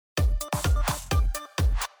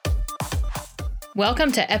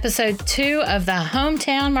Welcome to episode 2 of the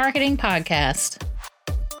Hometown Marketing Podcast.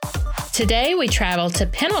 Today we travel to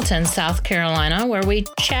Pendleton, South Carolina, where we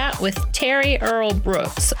chat with Terry Earl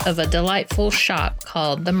Brooks of a delightful shop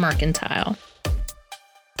called The Mercantile.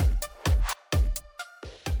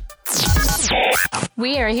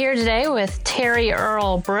 We are here today with Terry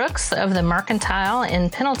Earl Brooks of The Mercantile in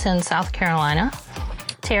Pendleton, South Carolina.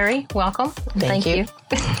 Terry, welcome. Thank you.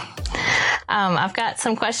 I've got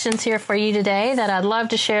some questions here for you today that I'd love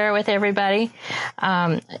to share with everybody.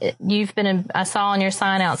 I saw on your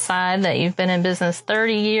sign outside that you've been in business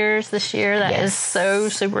 30 years this year. That is so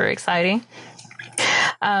super exciting.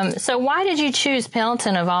 So why did you choose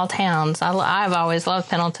Pendleton of all towns? I've always loved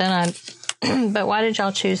Pendleton, but why did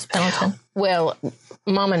y'all choose Pendleton? Well,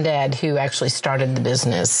 Mom and Dad, who actually started the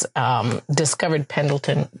business, discovered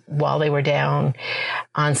Pendleton while they were down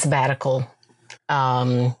on sabbatical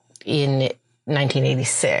in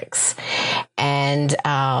 1986. And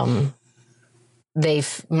Mom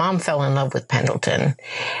fell in love with Pendleton.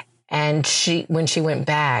 And when she went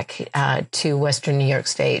back to Western New York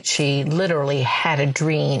State, she literally had a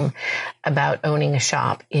dream about owning a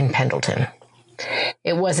shop in Pendleton.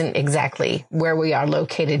 It wasn't exactly where we are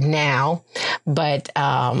located now, but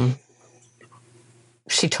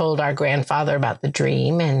she told our grandfather about the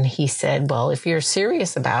dream, and he said, well, if you're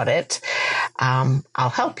serious about it, I'll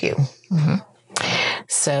help you. Mm-hmm.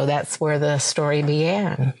 So that's where the story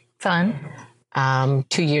began. Fun.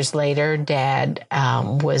 2 years later, Dad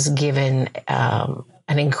was given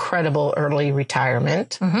an incredible early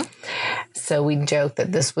retirement. Mm-hmm. So we joke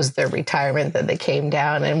that this was their retirement, that they came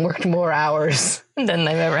down and worked more hours than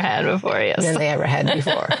they've ever had before, yes. Than they ever had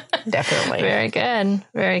before, definitely. Very good,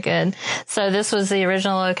 very good. So this was the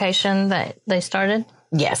original location that they started?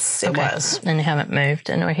 Yes, it was. And you haven't moved.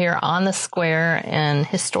 And we're here on the square in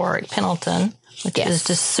historic Pendleton, which is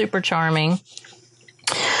just super charming.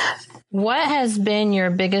 What has been your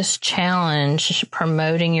biggest challenge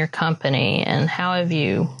promoting your company, and how have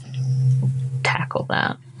you tackled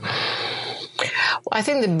that? Well, I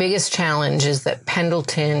think the biggest challenge is that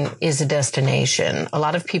Pendleton is a destination. A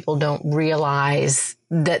lot of people don't realize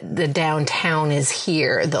that the downtown is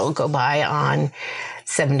here. They'll go by on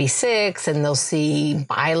 76 and they'll see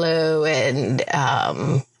Bilo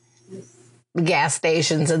and gas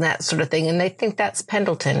stations and that sort of thing, and they think that's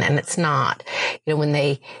Pendleton, and it's not. You know, when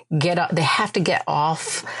they they have to get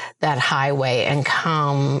off that highway and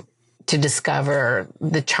come to discover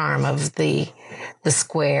the charm of the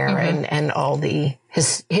square mm-hmm. and all the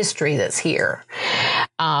history that's here.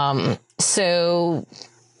 So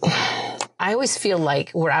I always feel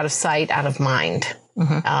like we're out of sight, out of mind.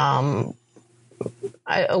 Mm-hmm.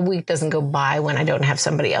 A week doesn't go by when I don't have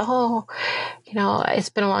somebody, it's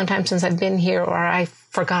been a long time since I've been here, or I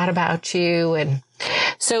forgot about you. And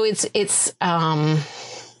so it's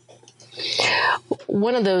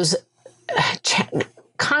one of those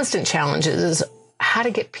constant challenges is how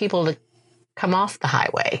to get people to come off the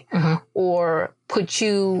highway mm-hmm. or put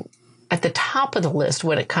you at the top of the list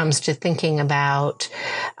when it comes to thinking about,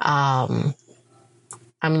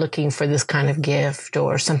 I'm looking for this kind of gift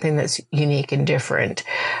or something that's unique and different.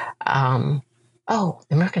 The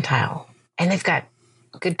Mercantile. And they've got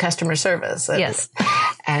good customer service. Yes.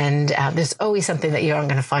 And there's always something that you aren't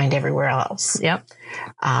going to find everywhere else. Yep.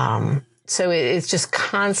 So it's just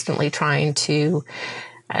constantly trying to,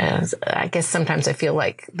 I guess sometimes I feel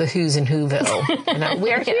like the Who's in Whoville.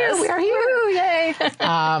 We are here. We are here. Woo, yay.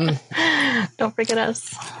 Don't forget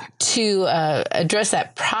us. To address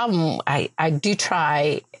that problem, I do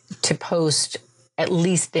try to post at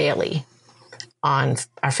least daily on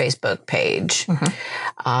our Facebook page.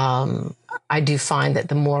 Mm-hmm. I do find that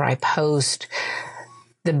the more I post,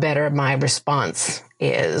 the better my response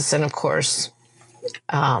is. And of course,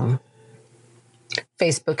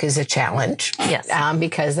 Facebook is a challenge. Yes.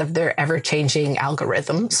 Because of their ever-changing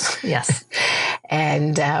algorithms. Yes.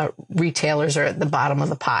 And retailers are at the bottom of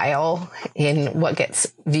the pile in what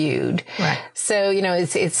gets viewed. Right. So,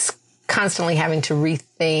 it's constantly having to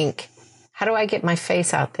rethink, how do I get my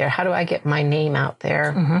face out there? How do I get my name out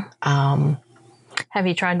there? Mm-hmm. Have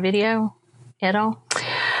you tried video at all?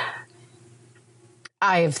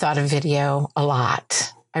 I've thought of video a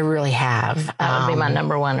lot. I really have. That would be my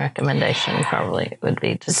number one recommendation, probably, would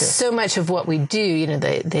be to do. So much of what we do,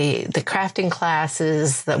 the crafting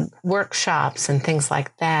classes, the workshops and things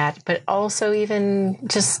like that, but also even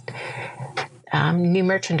just new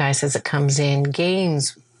merchandise as it comes in,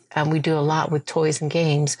 games. We do a lot with toys and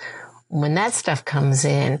games. When that stuff comes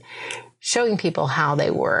in, showing people how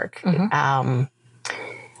they work. Mm-hmm.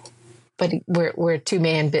 but we're a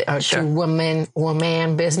two-man or Sure.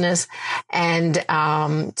 two-woman business. And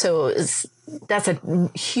so that's a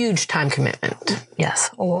huge time commitment.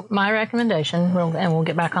 Yes. Well, my recommendation, and we'll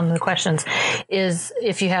get back on the questions, is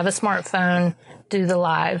if you have a smartphone, do the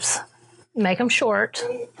lives. Make them short,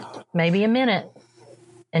 maybe a minute,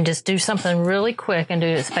 and just do something really quick and do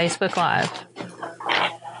it as Facebook Live.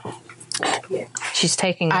 She's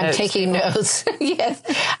taking notes. I'm taking notes. Yes.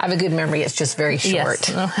 I have a good memory. It's just very short.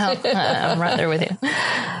 Yes. I'm right there with you.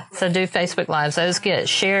 So do Facebook Lives. Those get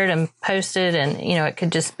shared and posted, and, it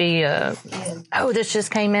could just be, this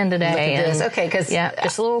just came in today. Look at this. And, Okay. Because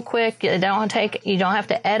just a little quick. You don't have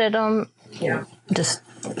to edit them. Yeah. Just.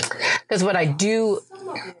 Because what I do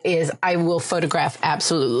is I will photograph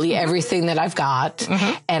absolutely everything that I've got,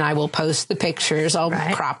 and I will post the pictures. I'll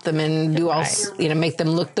crop them and do all, make them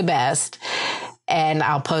look the best. And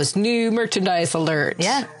I'll post new merchandise alerts.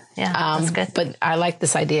 Yeah, that's good. But I like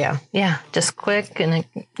this idea. Yeah, just quick and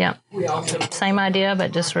same idea,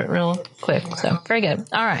 but just real quick. So very good.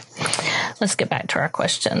 All right, let's get back to our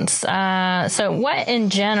questions. So, what in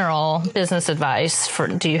general business advice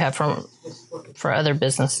do you have for other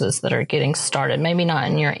businesses that are getting started? Maybe not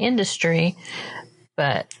in your industry,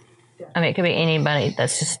 but it could be anybody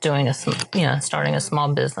that's just doing starting a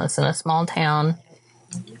small business in a small town.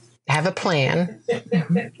 Have a plan.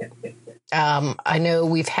 I know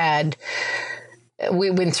we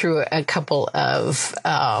went through a couple of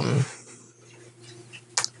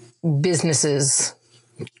businesses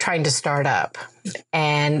trying to start up.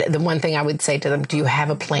 And the one thing I would say to them, do you have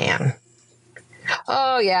a plan?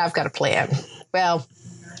 Oh, yeah, I've got a plan. Well,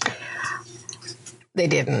 they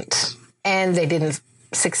didn't. And they didn't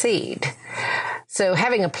succeed. So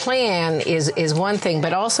having a plan is one thing,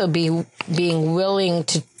 but also being willing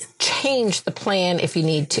to change the plan if you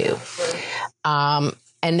need to.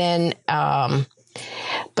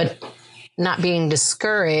 But not being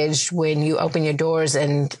discouraged when you open your doors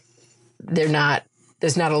and there's not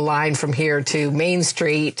a line from here to Main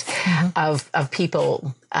Street of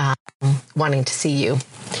people wanting to see you.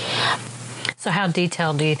 So how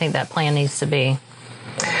detailed do you think that plan needs to be?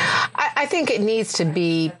 I think it needs to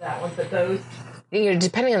be,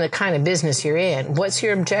 depending on the kind of business you're in, what's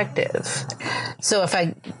your objective? So if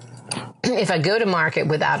I go to market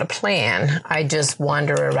without a plan, I just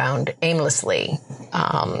wander around aimlessly.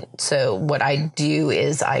 So what I do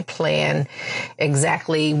is I plan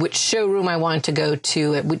exactly which showroom I want to go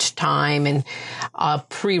to at which time, and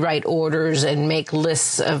pre-write orders and make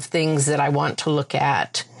lists of things that I want to look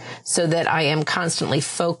at, so that I am constantly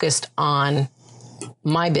focused on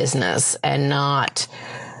my business and not,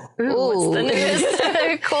 what's the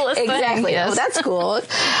newest, coolest thing? Exactly. Yes. Oh, that's cool.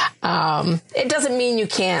 It doesn't mean you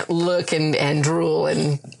can't look and drool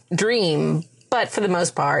and dream, but for the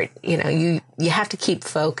most part, you have to keep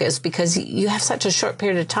focused because you have such a short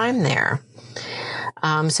period of time there.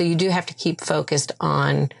 So you do have to keep focused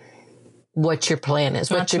on what your plan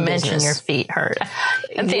is, what your business. Not to mention your feet hurt.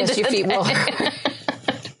 Yes, your feet will hurt.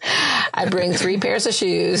 I bring 3 pairs of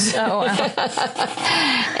shoes. Oh,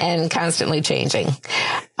 wow. And constantly changing.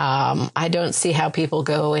 I don't see how people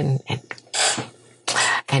go and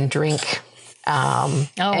drink and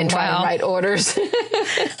try and write orders.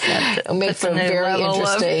 It'll make for very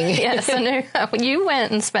interesting. You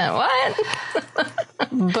went and spent what?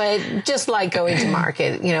 But just like going to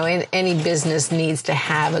market, any business needs to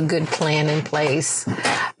have a good plan in place.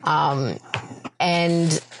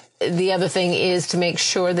 And the other thing is to make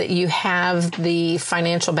sure that you have the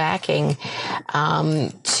financial backing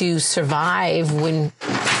to survive when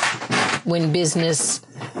business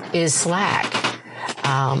is slack,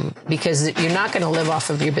 because you're not going to live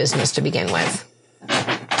off of your business to begin with.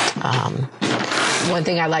 One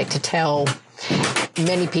thing I like to tell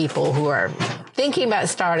many people who are thinking about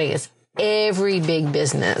starting is every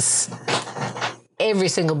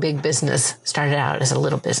single big business started out as a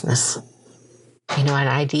little business. An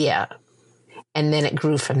idea, and then it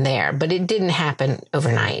grew from there. But it didn't happen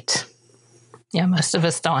overnight. Yeah, most of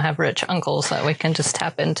us don't have rich uncles that we can just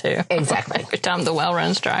tap into. Exactly. Every time the well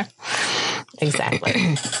runs dry.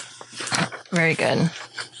 Exactly. Very good.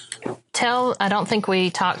 I don't think we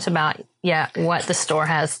talked about yet what the store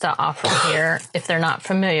has to offer here if they're not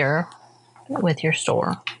familiar with your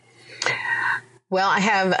store. Well, I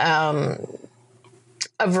have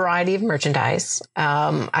a variety of merchandise.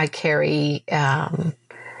 I carry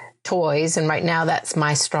toys, and right now that's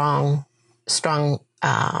my strong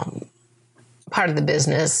part of the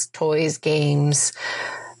business. Toys, games,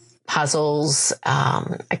 puzzles.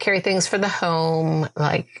 I carry things for the home,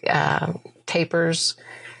 like tapers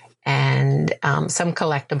and some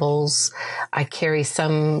collectibles. I carry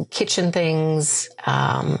some kitchen things,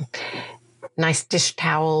 nice dish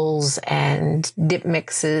towels and dip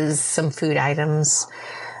mixes, some food items,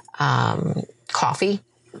 coffee,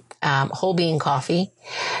 whole bean coffee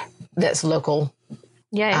that's local,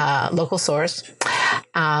 local source,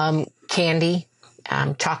 candy,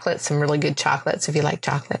 chocolate, some really good chocolates if you like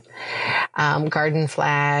chocolate, garden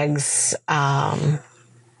flags, and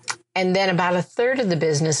then about a third of the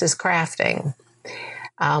business is crafting.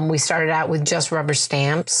 We started out with just rubber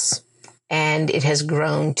stamps, and it has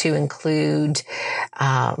grown to include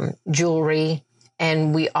jewelry,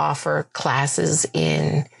 and we offer classes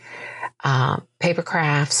in paper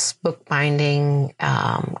crafts, bookbinding,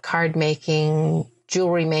 card making,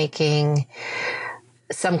 jewelry making,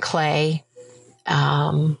 some clay.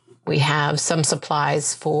 We have some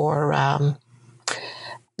supplies for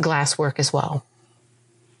glass work as well.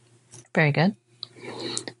 Very good.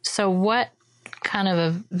 So what kind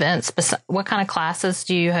of events, what kind of classes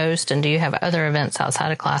do you host, and do you have other events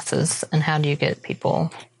outside of classes, and how do you get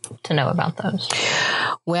people to know about those?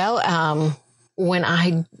 Well, when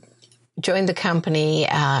I joined the company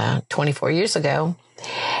 24 years ago,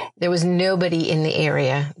 there was nobody in the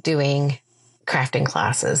area doing crafting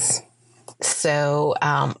classes. So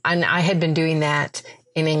and I had been doing that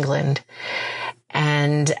in England,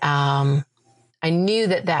 and I knew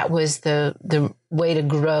that was the way to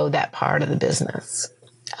grow that part of the business.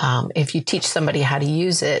 If you teach somebody how to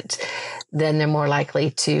use it, then they're more likely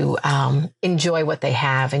to enjoy what they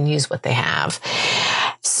have and use what they have.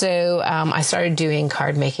 So I started doing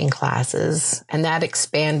card making classes, and that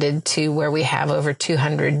expanded to where we have over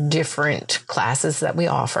 200 different classes that we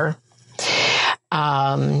offer.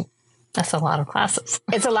 That's a lot of classes.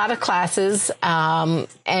 It's a lot of classes,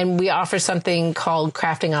 and we offer something called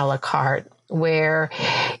Crafting a la carte, where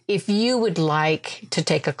if you would like to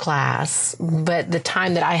take a class, but the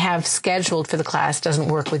time that I have scheduled for the class doesn't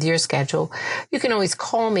work with your schedule, you can always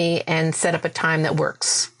call me and set up a time that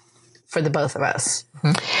works for the both of us.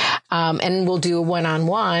 Mm-hmm. And we'll do a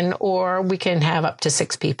one-on-one, or we can have up to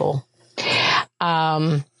 6 people.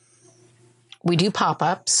 We do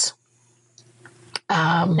pop-ups.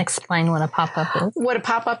 Explain what a pop-up is. What a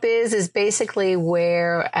pop-up is basically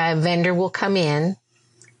where a vendor will come in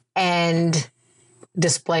and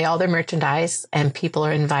display all their merchandise, and people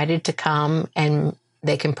are invited to come and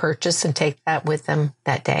they can purchase and take that with them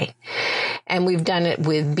that day. And we've done it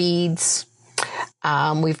with beads.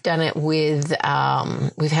 We've done it with,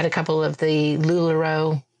 we've had a couple of the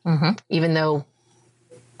LuLaRoe, even though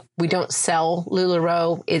we don't sell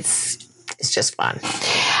LuLaRoe, it's just fun.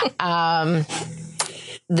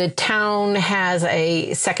 The town has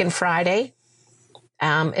a Second Friday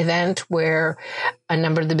event where a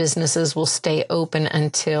number of the businesses will stay open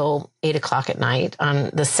until 8 o'clock at night on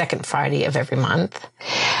the second Friday of every month.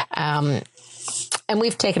 And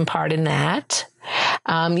we've taken part in that.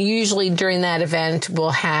 Usually during that event,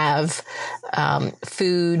 we'll have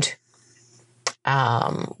food.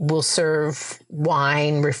 We'll serve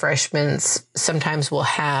wine, refreshments. Sometimes we'll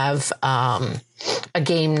have a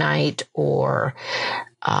game night, or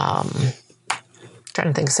trying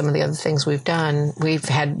to think of some of the other things we've done. We've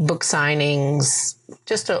had book signings,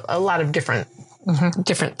 just a lot of different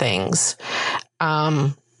things.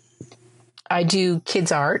 I do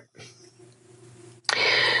kids art.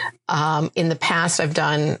 In the past, I've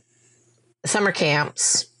done summer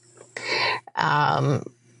camps.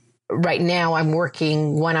 Right now, I'm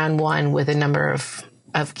working one-on-one with a number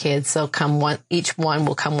of kids. They'll come each one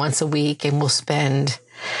will come once a week, and we'll spend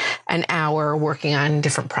an hour working on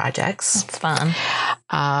different projects. It's fun.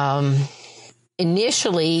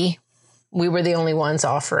 Initially, we were the only ones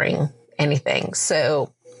offering anything,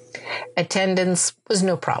 so attendance was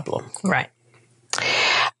no problem. Right.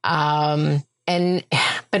 But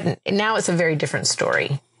now it's a very different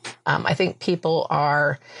story. I think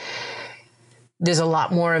there's a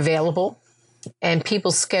lot more available, and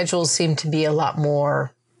people's schedules seem to be a lot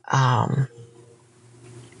more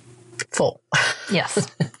full. Yes.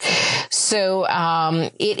 So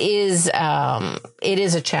it is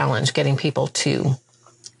a challenge getting people to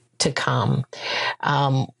come.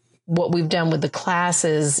 What we've done with the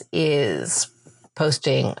classes is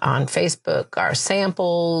posting on Facebook our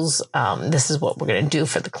samples. This is what we're going to do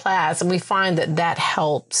for the class. And we find that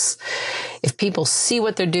helps. If people see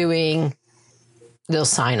what they're doing, they'll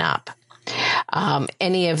sign up.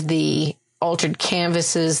 Any of the altered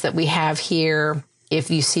canvases that we have here,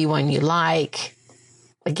 if you see one you like,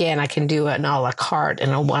 again, I can do an a la carte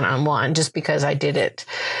and a one-on-one. Just because I did it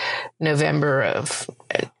November of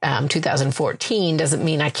 2014 doesn't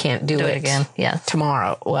mean I can't do it again. Yeah.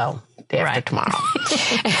 Tomorrow. Well, day after tomorrow.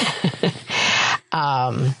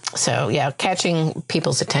 So yeah, catching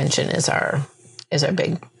people's attention is our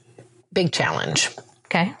big challenge.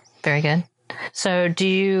 Okay, very good. So do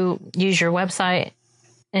you use your website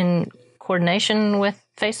in coordination with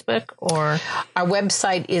Facebook, or? Our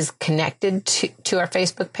website is connected to our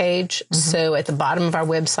Facebook page. Mm-hmm. So at the bottom of our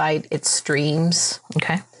website, it streams.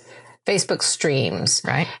 Okay. Facebook streams.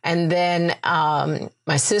 Right. And then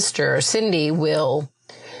my sister, Cindy, will,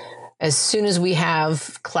 as soon as we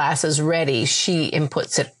have classes ready, she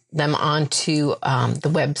inputs them onto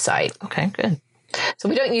the website. Okay, good. So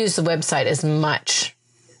we don't use the website as much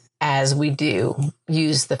as we do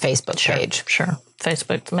use the Facebook page. Sure.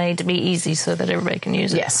 Facebook's made to be easy so that everybody can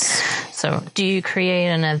use it. Yes. So do you create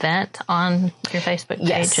an event on your Facebook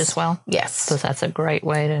page as well? Yes. So that's a great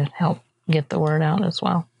way to help get the word out as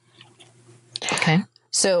well. Okay.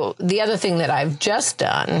 So the other thing that I've just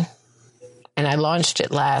done, and I launched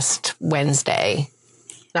it last Wednesday,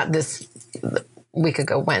 not this week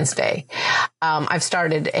ago, Wednesday, I've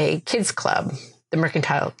started a kids club, the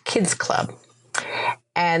Mercantile Kids Club.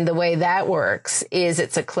 And the way that works is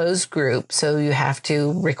it's a closed group, so you have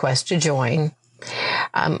to request to join.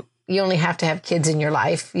 You only have to have kids in your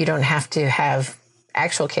life. You don't have to have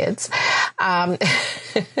actual kids.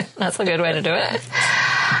 That's a good way to do it.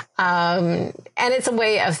 And it's a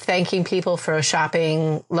way of thanking people for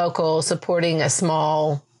shopping local, supporting a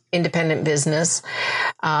small independent business.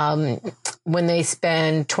 When they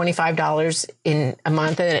spend $25 in a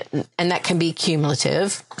month, and that can be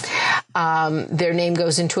cumulative, their name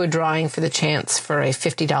goes into a drawing for the chance for a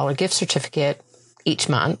 $50 gift certificate each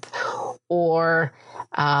month. Or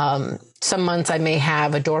some months I may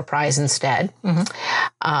have a door prize instead.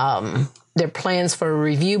 Mm-hmm. There are plans for a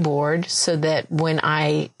review board so that when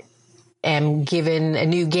I am given a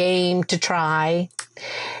new game to try,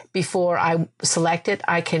 before I select it,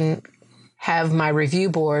 I can have my review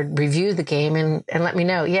board review the game and let me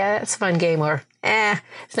know, yeah, it's a fun game, or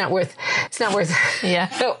it's not worth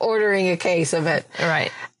ordering a case of it.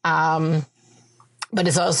 Right. But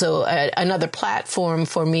it's also another platform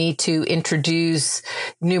for me to introduce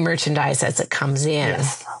new merchandise as it comes in.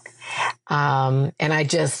 Yes. And I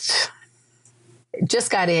just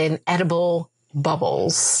got in edible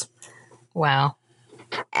bubbles. Wow.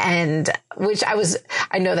 And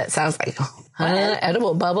I know that sounds like,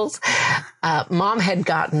 edible bubbles. Mom had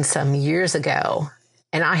gotten some years ago,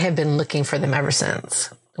 and I have been looking for them ever since.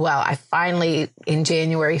 Well, I finally, in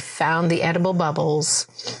January, found the edible bubbles.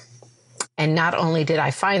 And not only did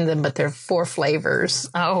I find them, but they're 4 flavors.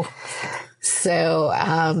 Oh. So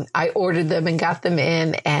I ordered them and got them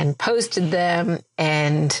in and posted them.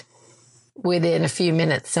 And within a few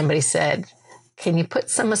minutes, somebody said, can you put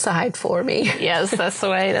some aside for me? Yes, that's the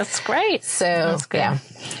way. That's great. So, that's good. Yeah.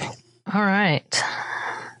 All right.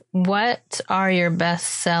 What are your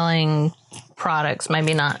best-selling products?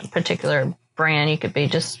 Maybe not a particular brand. You could be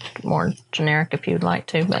just more generic if you'd like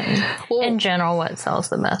to. But in general, what sells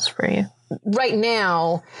the best for you? Right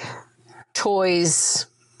now, toys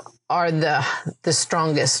are the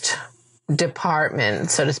strongest department,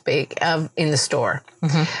 so to speak, in the store.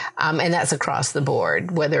 Mm-hmm. And that's across the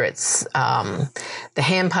board, whether it's the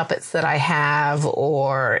hand puppets that I have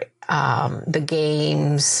or the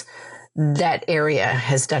games. That area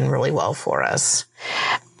has done really well for us.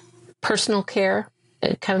 Personal care,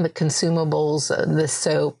 kind of the consumables, the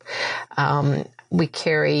soap. We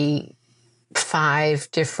carry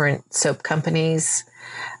 5 different soap companies.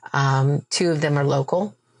 2 of them are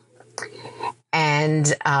local. And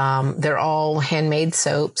they're all handmade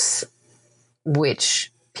soaps,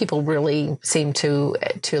 which people really seem to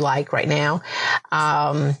like right now.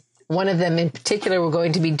 One of them in particular, we're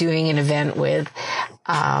going to be doing an event with.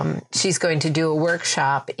 She's going to do a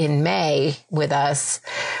workshop in May with us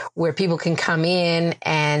where people can come in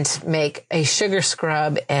and make a sugar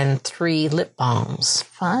scrub and 3 lip balms.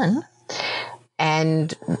 Fun.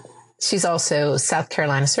 And she's also South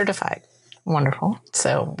Carolina certified. Wonderful.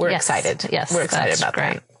 So we're excited. Yes. We're excited about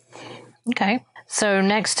that. Okay. So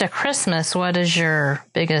next to Christmas, what is your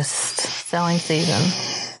biggest selling season?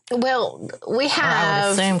 Well, we have... I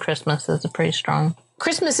would assume Christmas is a pretty strong...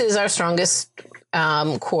 Christmas is our strongest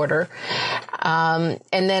quarter. And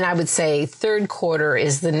then I would say third quarter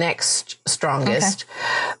is the next strongest.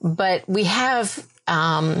 Okay. But we have...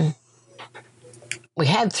 we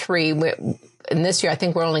had 3... And this year, I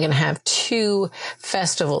think we're only going to have 2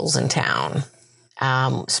 festivals in town.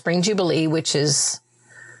 Spring Jubilee, which is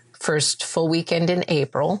first full weekend in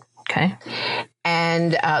April. Okay.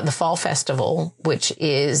 And the Fall Festival, which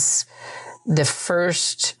is the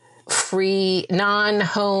first free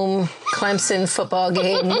non-home Clemson football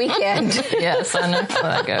game weekend. Yes, I know how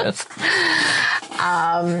that goes.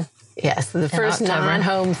 Yes, the first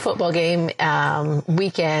non-home football game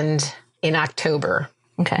weekend in October.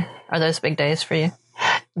 Okay. Are those big days for you?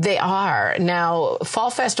 They are. Now, Fall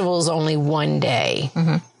Festival is only one day,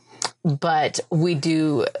 but we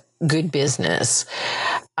do good business.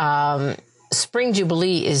 Spring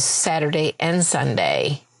Jubilee is Saturday and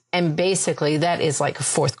Sunday, and basically that is like a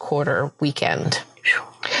fourth quarter weekend.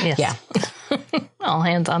 Yes. Yeah. All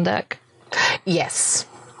hands on deck. Yes.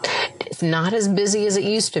 It's not as busy as it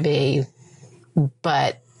used to be,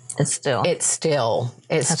 but It's still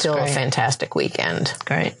a fantastic weekend.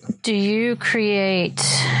 great. Do you create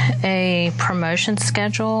a promotion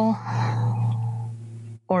schedule,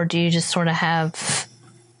 or do you just sort of have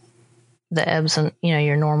the ebbs and,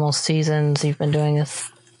 your normal seasons? You've been doing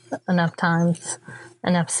this enough times,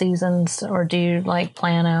 enough seasons, or do you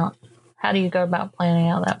plan out? How do you go about planning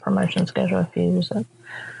out that promotion schedule if you use it?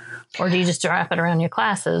 Or do you just wrap it around your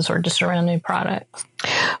classes or just around new products?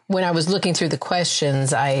 When I was looking through the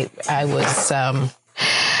questions, I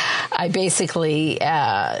basically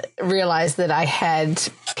realized that I had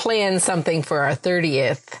planned something for our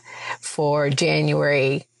 30th for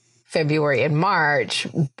January, February, and March,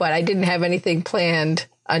 but I didn't have anything planned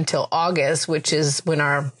until August, which is when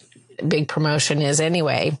our big promotion is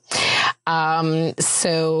anyway.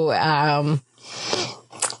 So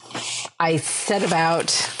I set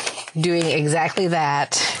about doing exactly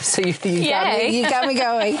that. So you got me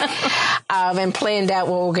going, and planned out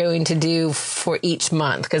what we're going to do for each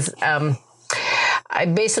month. Because I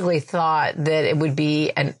basically thought that it would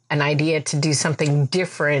be an idea to do something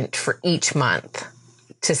different for each month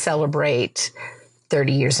to celebrate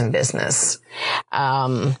 30 years in business.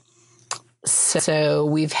 So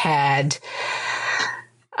we've had,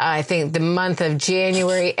 I think, the month of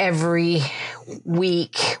January, every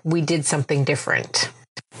week we did something different.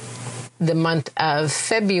 The month of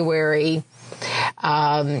February,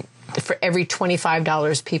 for every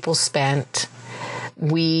 $25 people spent,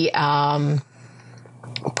 we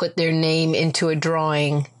put their name into a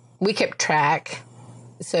drawing. We kept track,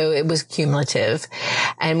 so it was cumulative.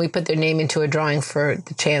 And we put their name into a drawing for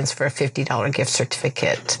the chance for a $50 gift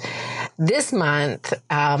certificate. This month,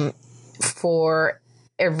 for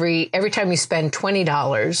every time you spend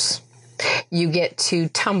 $20, you get to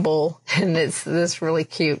tumble, and it's this really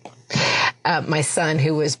cute. My son,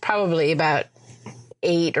 who was probably about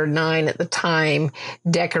 8 or 9 at the time,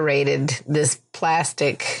 decorated this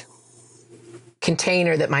plastic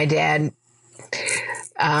container that my dad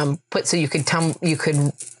put so you could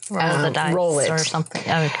roll the dice roll it or something.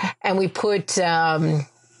 Oh, okay. And we put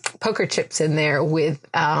poker chips in there with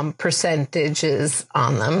percentages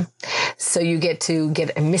on them. So you get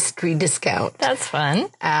a mystery discount. That's fun.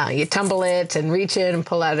 You tumble it and reach in and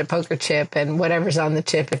pull out a poker chip, and whatever's on the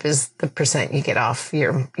chip is the percent you get off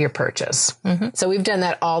your purchase. Mm-hmm. So we've done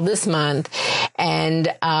that all this month,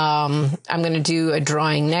 and I'm going to do a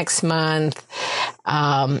drawing next month.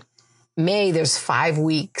 May, there's 5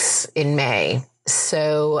 weeks in May.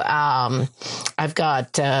 So I've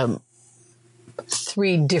got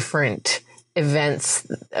 3 different events,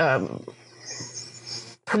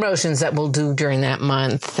 promotions that we'll do during that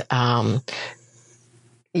month.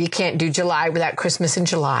 You can't do July without Christmas in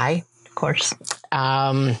July. Of course.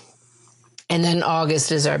 And then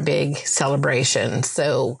August is our big celebration.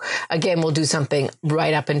 So again, we'll do something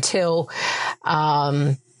right up until,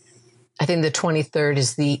 I think the 23rd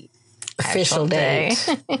is the official date.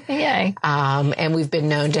 Yay. And we've been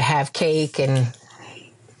known to have cake and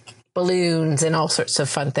balloons and all sorts of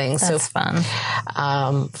fun things. That's fun.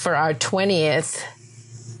 For our 20th,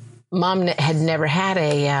 Mom had never had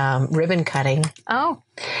a ribbon cutting. Oh.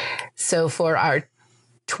 So for our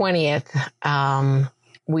 20th,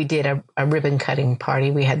 we did a ribbon cutting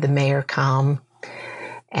party. We had the mayor come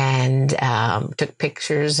and took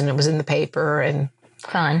pictures, and it was in the paper. And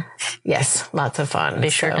fun. Yes, lots of fun. Be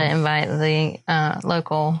sure to invite the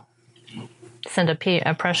local, send a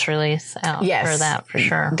press release out for that for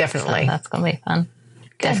sure. Definitely. So that's going to be fun.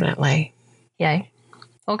 Good. Definitely. Yay.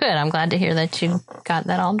 Well, good. I'm glad to hear that you got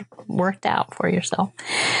that all worked out for yourself.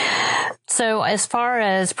 So as far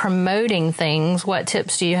as promoting things, what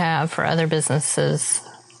tips do you have for other businesses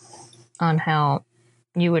on how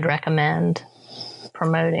you would recommend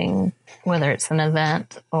promoting, whether it's an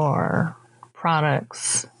event or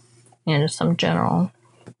products, just some general?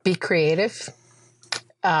 Be creative.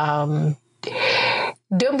 Don't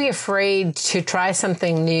be afraid to try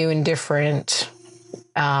something new and different.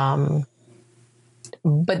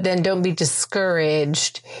 But then don't be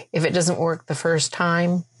discouraged if it doesn't work the first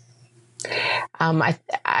time.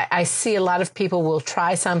 I see a lot of people will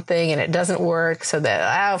try something and it doesn't work, so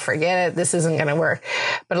that, oh, forget it, this isn't going to work.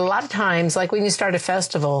 But a lot of times, like when you start a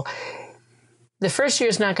festival, the first year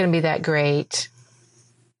is not going to be that great.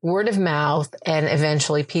 Word of mouth, and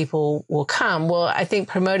eventually people will come. Well, I think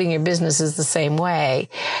promoting your business is the same way.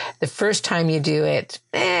 The first time you do it,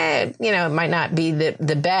 it might not be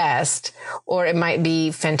the best, or it might be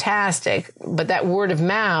fantastic, but that word of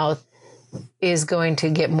mouth is going to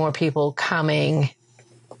get more people coming.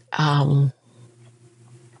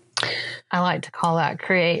 I like to call that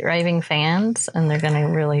create raving fans, and they're going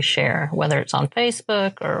to really share, whether it's on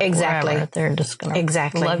Facebook or wherever. They're just going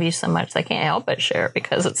to love you so much they can't help but share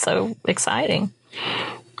because it's so exciting.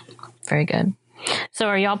 Very good. So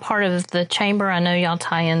are y'all part of the chamber? I know y'all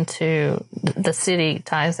tie into, the city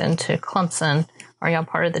ties into Clemson. Are y'all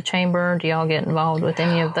part of the chamber? Do y'all get involved with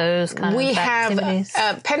any of those kind of activities?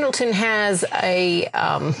 Pendleton has a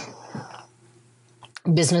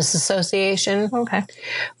business association. Okay.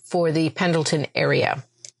 For the Pendleton area.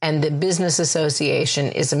 And the business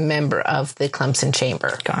association is a member of the Clemson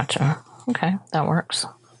Chamber. Gotcha. Okay, that works.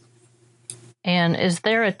 And is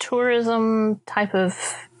there a tourism type of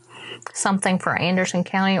something for Anderson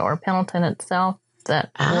County or Pendleton itself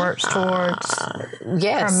that works towards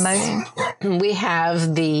promoting? We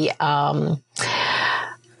have the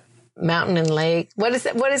Mountain and Lake. What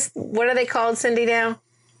are they called, Cindy, now?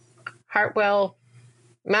 Hartwell,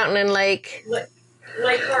 Mountain and Lake.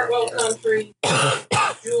 Lake Hartwell Country,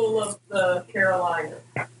 Jewel of the Carolinas.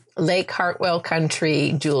 Lake Hartwell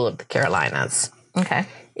Country, Jewel of the Carolinas. Okay.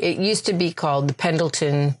 It used to be called the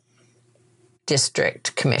Pendleton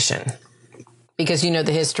District Commission, because you know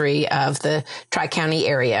the history of the Tri-County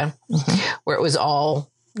area, where it was all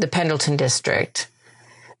the Pendleton District.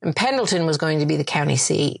 And Pendleton was going to be the county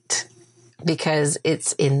seat because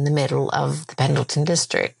it's in the middle of the Pendleton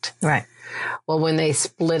District. Right. Well, when they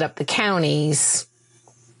split up the counties,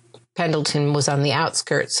 Pendleton was on the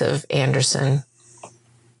outskirts of Anderson.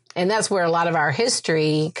 And that's where a lot of our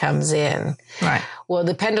history comes in. Right. Well,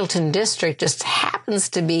 the Pendleton District just happens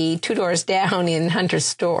to be 2 doors down in Hunter's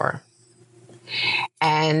Store.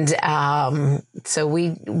 And so we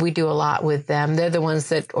do a lot with them. They're the ones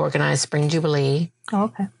that organize Spring Jubilee. Oh,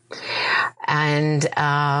 okay. And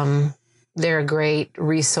they're a great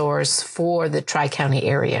resource for the Tri-County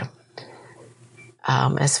area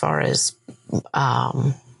as far as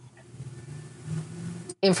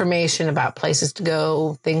information about places to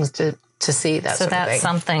go, things to see, that sort of thing. So that's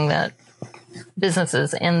something that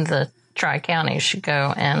businesses in the Tri-County should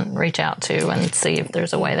go and reach out to and see if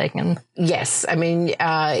there's a way they can. Yes. I mean,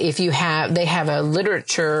 they have a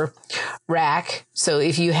literature rack. So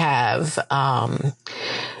if you have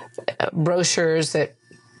brochures that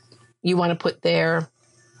you want to put there,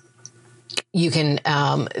 you can,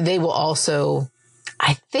 they will also,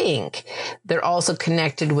 I think they're also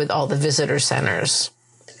connected with all the visitor centers.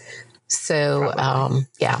 So,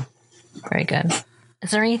 yeah. Very good.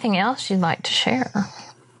 Is there anything else you'd like to share?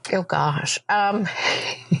 Oh, gosh.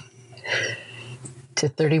 To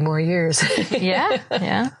 30 more years. Yeah.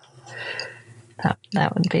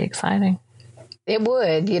 That would be exciting. It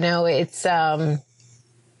would. It's, I'm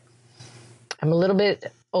a little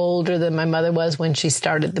bit older than my mother was when she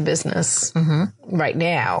started the business right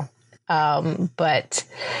now. But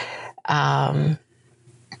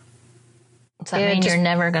does that mean you're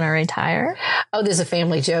never going to retire? Oh, there's a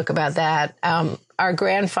family joke about that. Our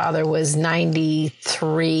grandfather was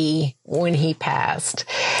 93 when he passed.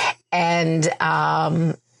 And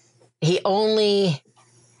he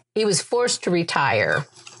was forced to retire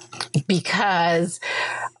because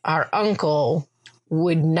our uncle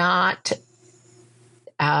would not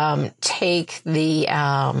take the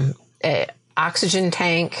oxygen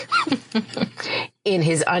tank in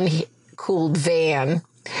his uncooled van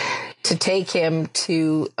to take him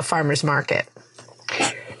to a farmer's market.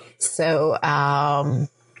 So, and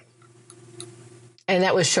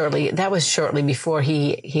that was shortly before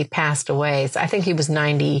he passed away. So I think he was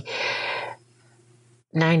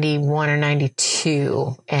 91 or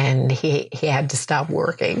 92, and he had to stop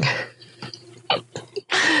working.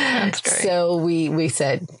 That's great. So we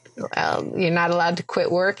said, well, you're not allowed to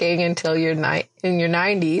quit working until you're in your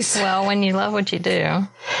 90s. Well, when you love what you do,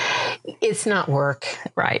 it's not work.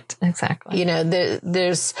 Right. Exactly.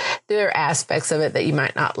 There are aspects of it that you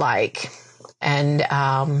might not like. And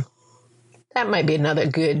that might be another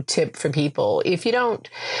good tip for people. If you don't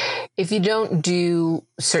do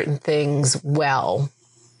certain things well,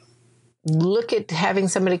 look at having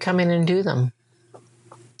somebody come in and do them.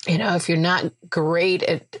 If you're not great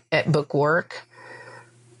at book work,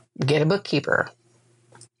 get a bookkeeper.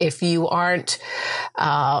 If you aren't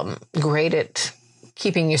great at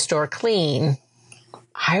keeping your store clean,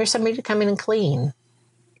 hire somebody to come in and clean.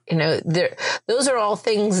 Those are all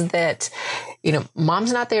things that,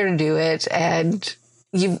 mom's not there to do it, and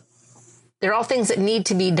they're all things that need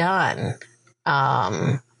to be done.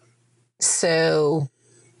 So,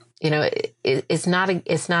 it's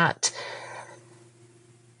not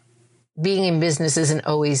being in business isn't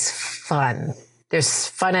always fun. There's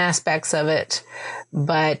fun aspects of it,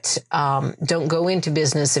 but don't go into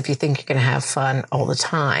business if you think you're going to have fun all the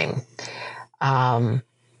time.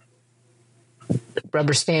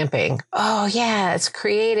 Rubber stamping. Oh, yeah, it's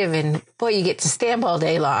creative. And boy, you get to stamp all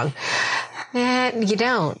day long. You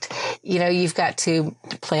don't. You've got to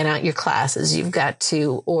plan out your classes. You've got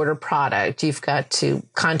to order product. You've got to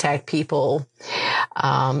contact people.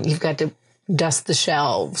 You've got to dust the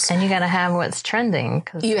shelves. And you got to have what's trending.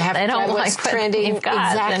 Because you have they to don't have what's like what trending. you've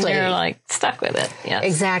got, exactly. And you're like stuck with it. Yes.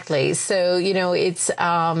 Exactly. So, it's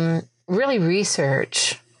really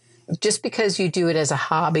research. Just because you do it as a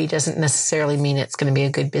hobby doesn't necessarily mean it's going to be a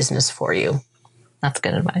good business for you. That's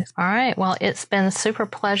good advice. All right. Well, it's been a super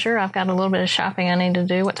pleasure. I've got a little bit of shopping I need to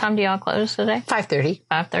do. What time do y'all close today? 5:30.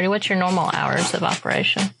 5:30. What's your normal hours of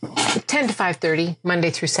operation? 10 to 5:30, Monday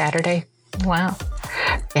through Saturday. Wow.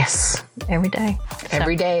 Yes. Every day.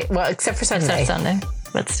 Every day. Well, except for Sunday. Except Sunday.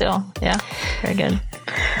 But still, yeah. Very good.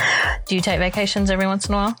 Do you take vacations every once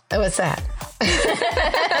in a while? Oh, what's that?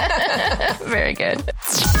 Very good.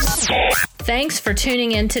 Thanks for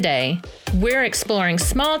tuning in today. We're exploring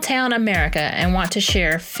small town America and want to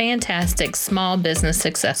share fantastic small business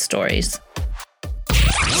success stories.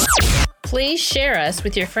 Please share us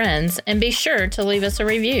with your friends and be sure to leave us a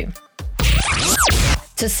review.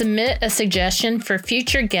 To submit a suggestion for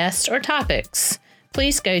future guests or topics,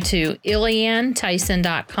 please go to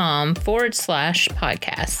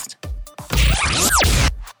iliantyson.com/podcast.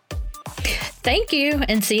 Thank you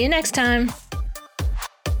and see you next time.